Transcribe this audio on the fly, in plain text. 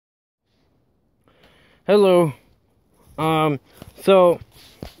Hello. So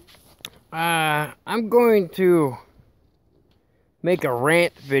I'm going to make a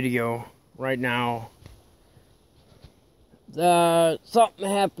rant video right now. Something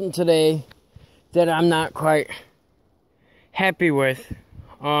happened today that I'm not quite happy with.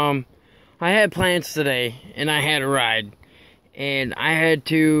 I had plans today, and I had a ride, and I had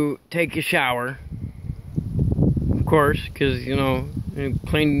to take a shower, of course, because, you know,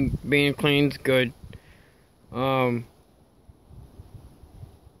 being clean's good.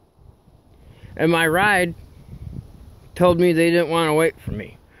 And my ride told me they didn't want to wait for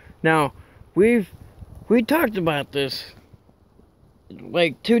me. Now, we talked about this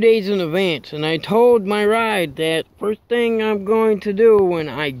like 2 days in advance, and I told my ride that first thing I'm going to do when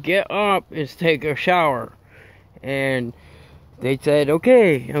I get up is take a shower. And they said,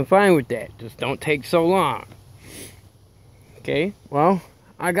 okay, I'm fine with that. Just don't take so long. Okay, well,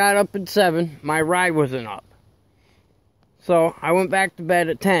 I got up at 7. My ride wasn't up. So I went back to bed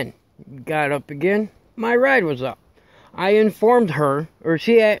at 10. Got up again. My ride was up. I informed her, or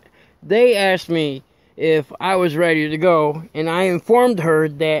they asked me if I was ready to go, and I informed her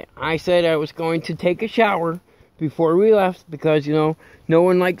that I said I was going to take a shower before we left because, you know, no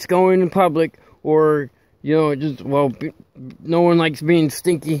one likes going in public, or, you know, just, well, no one likes being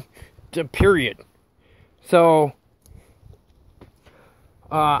stinky, period. So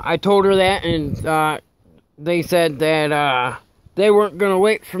I told her that, and they said that they weren't going to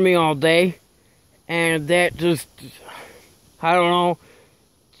wait for me all day, and that just, I don't know,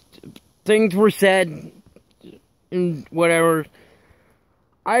 things were said and whatever.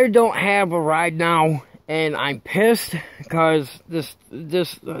 I don't have a ride now, and I'm pissed because this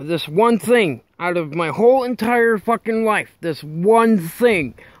one thing out of my whole entire fucking life, this one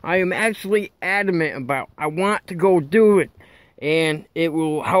thing I am actually adamant about. I want to go do it, and it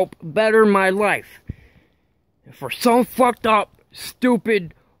will help better my life. For some fucked up,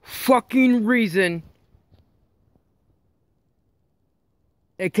 stupid, fucking reason,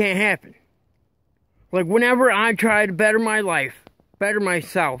 it can't happen. Like, whenever I try to better my life, better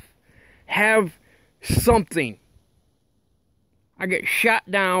myself, have something, I get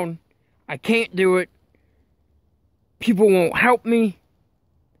shot down, I can't do it, people won't help me,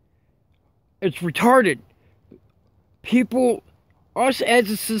 it's retarded. People, us as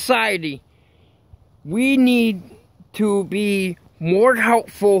a society, we need to be more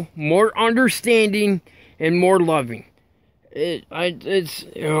helpful, more understanding, and more loving. I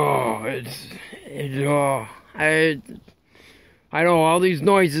know all these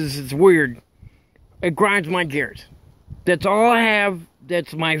noises, it's weird. It grinds my gears. That's all I have.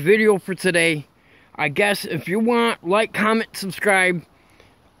 That's my video for today. I guess if you want, like, comment, subscribe.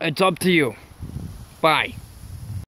 It's up to you. Bye.